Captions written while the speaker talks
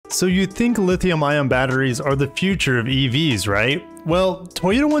So you think lithium-ion batteries are the future of EVs, right? Well,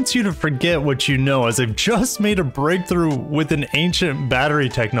 Toyota wants you to forget what you know, as they've just made a breakthrough with an ancient battery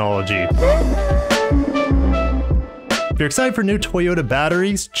technology. If you're excited for new Toyota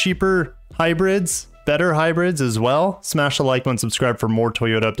batteries, cheaper hybrids, better hybrids as well, smash the like button, subscribe for more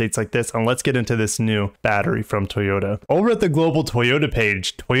Toyota updates like this, and let's get into this new battery from Toyota. Over at the global Toyota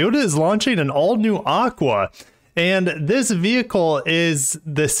page, Toyota is launching an all-new Aqua. And this vehicle is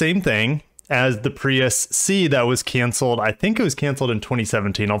the same thing as the Prius C that was canceled. I think it was canceled in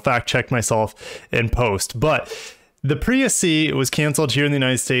 2017. I'll fact check myself in post. But the Prius C was canceled here in the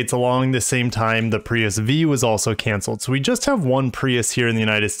United States along the same time the Prius V was also canceled. So we just have one Prius here in the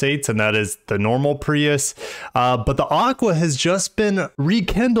United States, and that is the normal Prius. But the Aqua has just been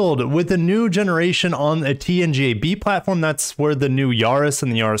rekindled with a new generation on a TNGA-B platform. That's where the new Yaris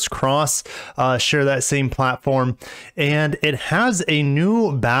and the Yaris Cross share that same platform. And it has a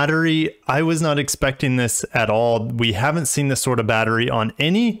new battery. I was not expecting this at all. We haven't seen this sort of battery on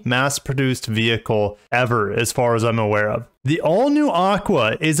any mass-produced vehicle ever, as far as I'm aware of. The all-new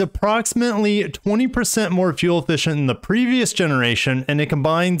Aqua is approximately 20% more fuel efficient than the previous generation, and it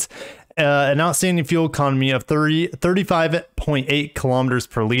combines an outstanding fuel economy of 35.8 kilometers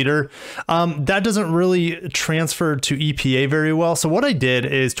per liter. That doesn't really transfer to EPA very well. So what I did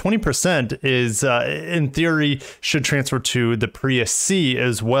is 20% is, in theory, should transfer to the Prius C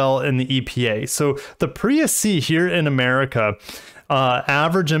as well in the EPA. So the Prius C here in America,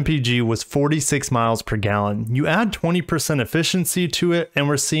 average MPG was 46 miles per gallon. You add 20% efficiency to it, and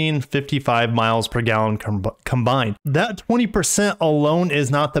we're seeing 55 miles per gallon combined. That 20% alone is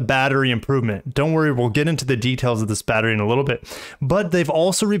not the battery improvement. Don't worry, we'll get into the details of this battery in a little bit. But they've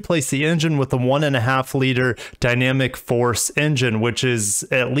also replaced the engine with a 1.5 liter dynamic force engine, which is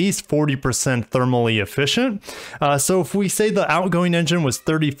at least 40% thermally efficient. So if we say the outgoing engine was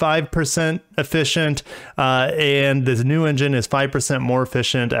 35% efficient, and this new engine is 5% more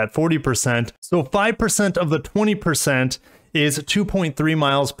efficient at 40%. So 5% of the 20% is 2.3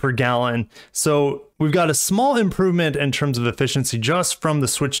 miles per gallon. So we've got a small improvement in terms of efficiency just from the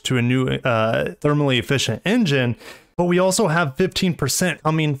switch to a new thermally efficient engine. But we also have 15%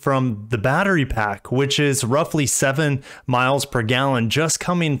 coming from the battery pack, which is roughly 7 miles per gallon, just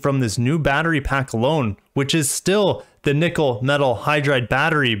coming from this new battery pack alone, which is still the nickel metal hydride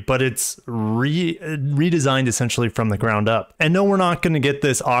battery, but it's redesigned essentially from the ground up. And no, we're not going to get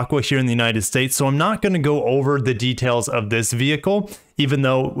this Aqua here in the United States, so I'm not going to go over the details of this vehicle, even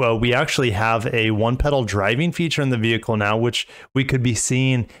though we actually have a one-pedal driving feature in the vehicle now, which we could be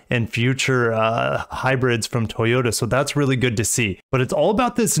seeing in future hybrids from Toyota. So that's really good to see. But it's all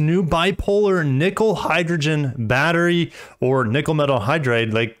about this new bipolar nickel hydrogen battery, or nickel metal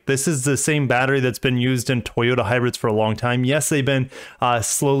hydride. Like, this is the same battery that's been used in Toyota hybrids for a long time. Yes, they've been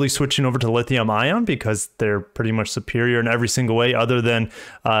slowly switching over to lithium ion because they're pretty much superior in every single way other than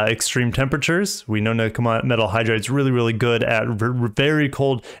extreme temperatures. We know nickel metal hydride is really, really good at very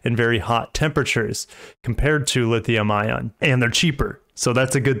cold and very hot temperatures compared to lithium ion, and they're cheaper. So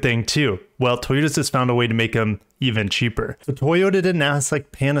that's a good thing too. Well, Toyota's just found a way to make them even cheaper. So Toyota didn't ask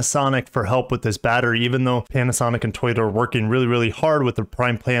like Panasonic for help with this battery, even though Panasonic and Toyota are working really, really hard with the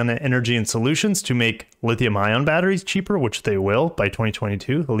Prime Planet Energy and Solutions to make lithium-ion batteries cheaper, which they will by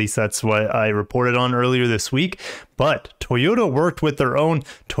 2022. At least that's what I reported on earlier this week. But Toyota worked with their own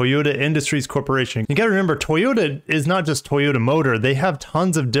Toyota Industries Corporation. You got to remember, Toyota is not just Toyota Motor. They have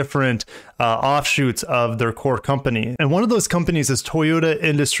tons of different offshoots of their core company. And one of those companies is Toyota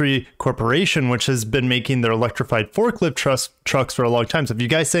Industry Corporation, which has been making their electrified forklift trucks for a long time. So if you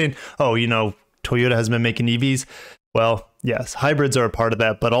guys saying, oh, you know, Toyota has been making EVs, well, yes, hybrids are a part of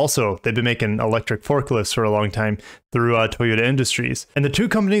that, but also they've been making electric forklifts for a long time through Toyota Industries. And the two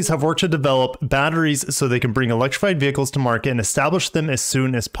companies have worked to develop batteries so they can bring electrified vehicles to market and establish them as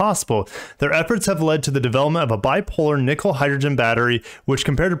soon as possible. Their efforts have led to the development of a bipolar nickel hydrogen battery, which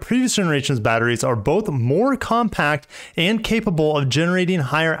compared to previous generations batteries are both more compact and capable of generating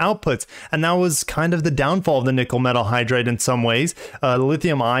higher outputs. And that was kind of the downfall of the nickel metal hydride in some ways.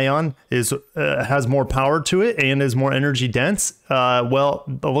 Lithium ion has more power to it and is more energy dense. Well,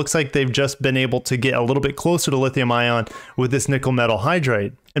 it looks like they've just been able to get a little bit closer to lithium ion with this nickel metal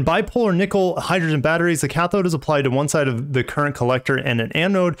hydride. In bipolar nickel hydrogen batteries, the cathode is applied to one side of the current collector and an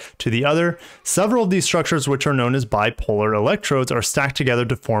anode to the other. Several of these structures, which are known as bipolar electrodes, are stacked together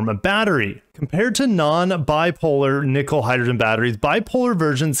to form a battery. Compared to non-bipolar nickel hydrogen batteries, bipolar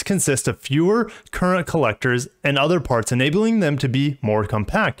versions consist of fewer current collectors and other parts, enabling them to be more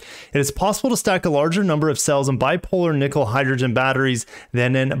compact. It is possible to stack a larger number of cells in bipolar nickel hydrogen batteries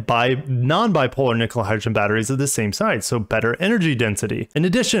than in non-bipolar nickel hydrogen batteries of the same size, so better energy density. In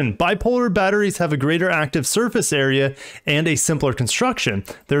addition, bipolar batteries have a greater active surface area and a simpler construction.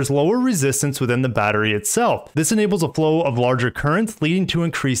 There's lower resistance within the battery itself. This enables a flow of larger currents, leading to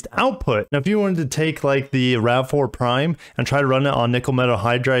increased output. Now, if you wanted to take like the RAV4 Prime and try to run it on nickel metal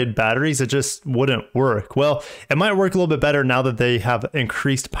hydride batteries, it just wouldn't work. Well, it might work a little bit better now that they have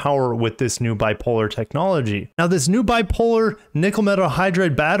increased power with this new bipolar technology. Now, this new bipolar nickel metal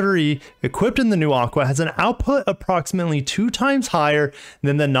hydride battery equipped in the new Aqua has an output approximately 2 times higher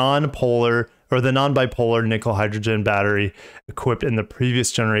than the non-bipolar nickel hydrogen battery equipped in the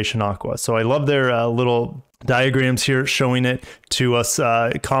previous generation Aqua. So I love their little diagrams here showing it to us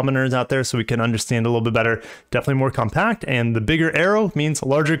commoners out there so we can understand a little bit better. Definitely more compact, and the bigger arrow means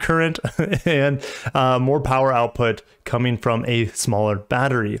larger current and more power output coming from a smaller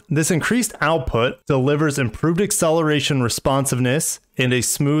battery. This increased output delivers improved acceleration responsiveness and a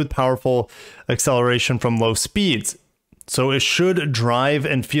smooth, powerful acceleration from low speeds. So it should drive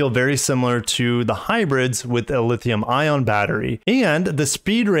and feel very similar to the hybrids with a lithium-ion battery. And the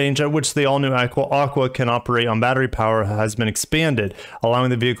speed range at which the all-new Aqua can operate on battery power has been expanded, allowing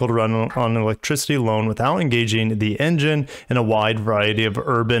the vehicle to run on electricity alone without engaging the engine in a wide variety of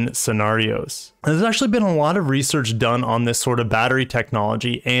urban scenarios. There's actually been a lot of research done on this sort of battery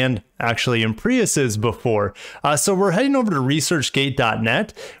technology and actually in Priuses before. So we're heading over to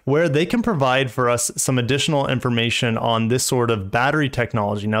researchgate.net, where they can provide for us some additional information on this sort of battery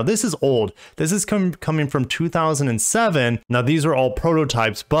technology. Now, this is old. This is coming from 2007. Now, these are all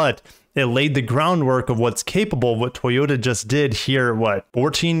prototypes, but it laid the groundwork of what's capable of what Toyota just did here,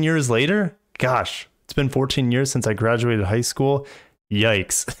 14 years later? Gosh, it's been 14 years since I graduated high school.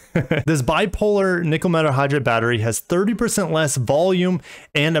 Yikes. This bipolar nickel metal hydride battery has 30% less volume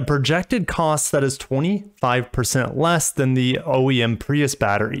and a projected cost that is 25% less than the OEM Prius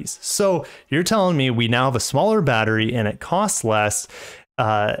batteries. So you're telling me we now have a smaller battery and it costs less.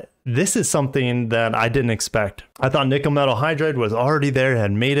 This is something that I didn't expect. I thought nickel metal hydride was already there,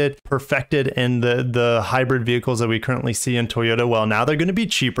 had made it perfected in the hybrid vehicles that we currently see in Toyota. Well, now they're going to be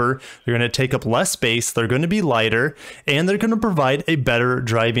cheaper, they're going to take up less space, they're going to be lighter, and they're going to provide a better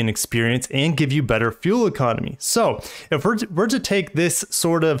driving experience and give you better fuel economy. So if we're to take this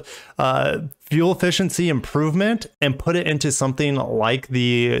sort of fuel efficiency improvement and put it into something like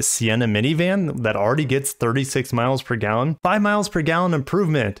the Sienna minivan that already gets 36 miles per gallon, 5 miles per gallon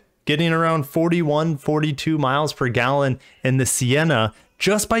improvement, getting around 41, 42 miles per gallon in the Sienna,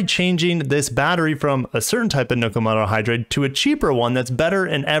 just by changing this battery from a certain type of nickel metal hydride to a cheaper one that's better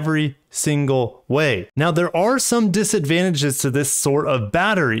in every single way. Now, there are some disadvantages to this sort of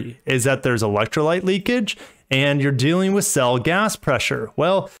battery, is that there's electrolyte leakage and you're dealing with cell gas pressure.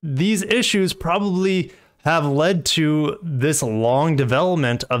 Well, these issues probably have led to this long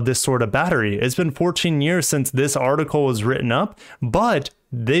development of this sort of battery. It's been 14 years since this article was written up, but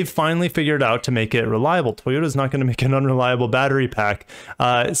they've finally figured out to make it reliable. Toyota's not going to make an unreliable battery pack.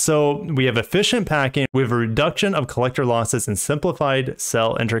 So we have efficient packing, we have a reduction of collector losses and simplified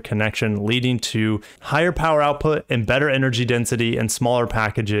cell interconnection, leading to higher power output and better energy density and smaller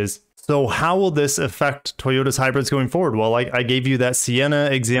packages. So how will this affect Toyota's hybrids going forward? Well, I gave you that Sienna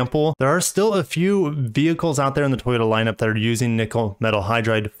example. There are still a few vehicles out there in the Toyota lineup that are using nickel metal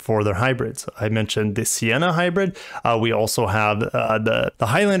hydride for their hybrids. I mentioned the Sienna hybrid. We also have the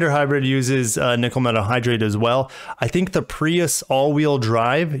Highlander hybrid uses nickel metal hydride as well. I think the Prius all-wheel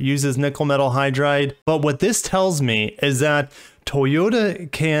drive uses nickel metal hydride. But what this tells me is that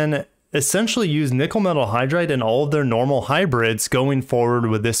Toyota can essentially use nickel metal hydride in all of their normal hybrids going forward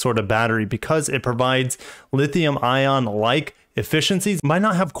with this sort of battery, because it provides lithium ion like efficiencies. Might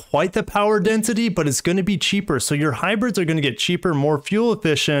not have quite the power density, but it's going to be cheaper. So your hybrids are going to get cheaper, more fuel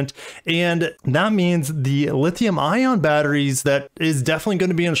efficient. And that means the lithium ion batteries that is definitely going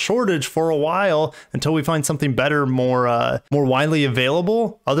to be in shortage for a while until we find something better, more widely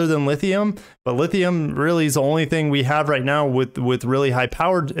available other than lithium. But lithium really is the only thing we have right now with really high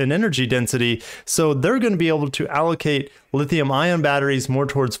power and energy density. So they're going to be able to allocate lithium ion batteries more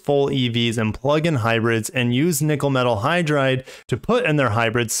towards full EVs and plug-in hybrids and use nickel metal hydride to put in their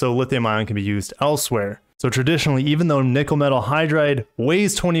hybrids so lithium ion can be used elsewhere. So traditionally, even though nickel metal hydride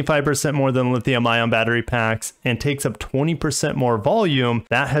weighs 25% more than lithium ion battery packs and takes up 20% more volume,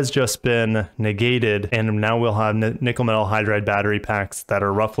 that has just been negated. And now we'll have nickel metal hydride battery packs that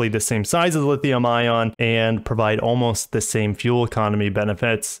are roughly the same size as lithium ion and provide almost the same fuel economy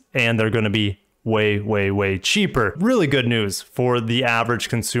benefits. And they're going to be way cheaper. Really good news for the average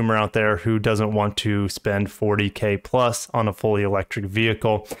consumer out there who doesn't want to spend 40K plus on a fully electric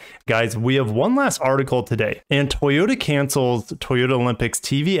vehicle. Guys, we have one last article today, and Toyota cancels Toyota Olympics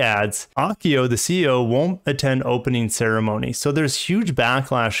TV ads. Akio, the CEO, won't attend opening ceremony. So there's huge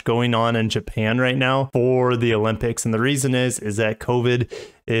backlash going on in Japan right now for the Olympics, and the reason is that COVID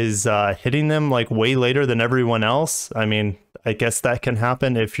is hitting them like way later than everyone else. I mean, I guess that can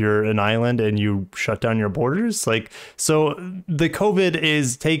happen if you're an island and you shut down your borders. Like, so the COVID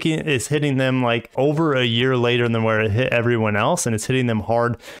is hitting them like over a year later than where it hit everyone else, and it's hitting them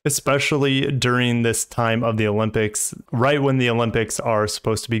hard, especially during this time of the Olympics, right when the Olympics are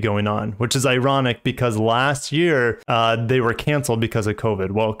supposed to be going on, which is ironic because last year they were canceled because of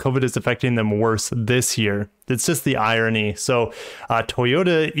COVID. Well, COVID is affecting them worse this year. It's just the irony. So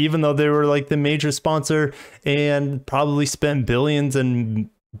Toyota, even though they were like the major sponsor and probably spent billions and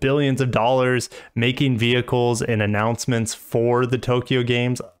billions of dollars making vehicles and announcements for the Tokyo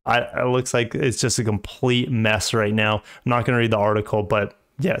Games, it looks like it's just a complete mess right now. I'm not going to read the article, but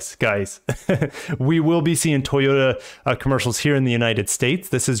yes, guys, we will be seeing Toyota commercials here in the United States.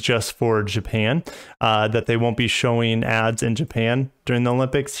 This is just for Japan, that they won't be showing ads in Japan during the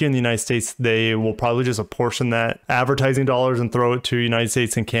Olympics. Here in the United States, they will probably just apportion that advertising dollars and throw it to United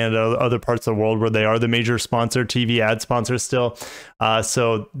States and Canada, other parts of the world where they are the major sponsor, TV ad sponsor still.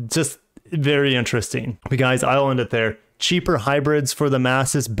 So just very interesting. But guys, I'll end it there. Cheaper hybrids for the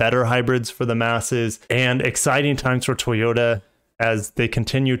masses, better hybrids for the masses, and exciting times for Toyota as they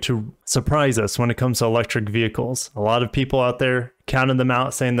continue to surprise us when it comes to electric vehicles. A lot of people out there counting them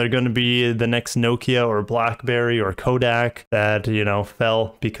out, saying they're going to be the next Nokia or BlackBerry or Kodak that, you know,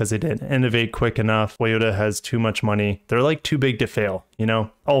 fell because they didn't innovate quick enough. Toyota has too much money. They're like too big to fail, you know,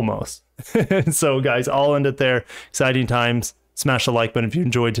 almost. So guys, I'll end it there. Exciting times. Smash the like button if you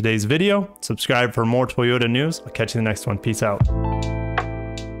enjoyed today's video. Subscribe for more Toyota news. I'll catch you in the next one. Peace out.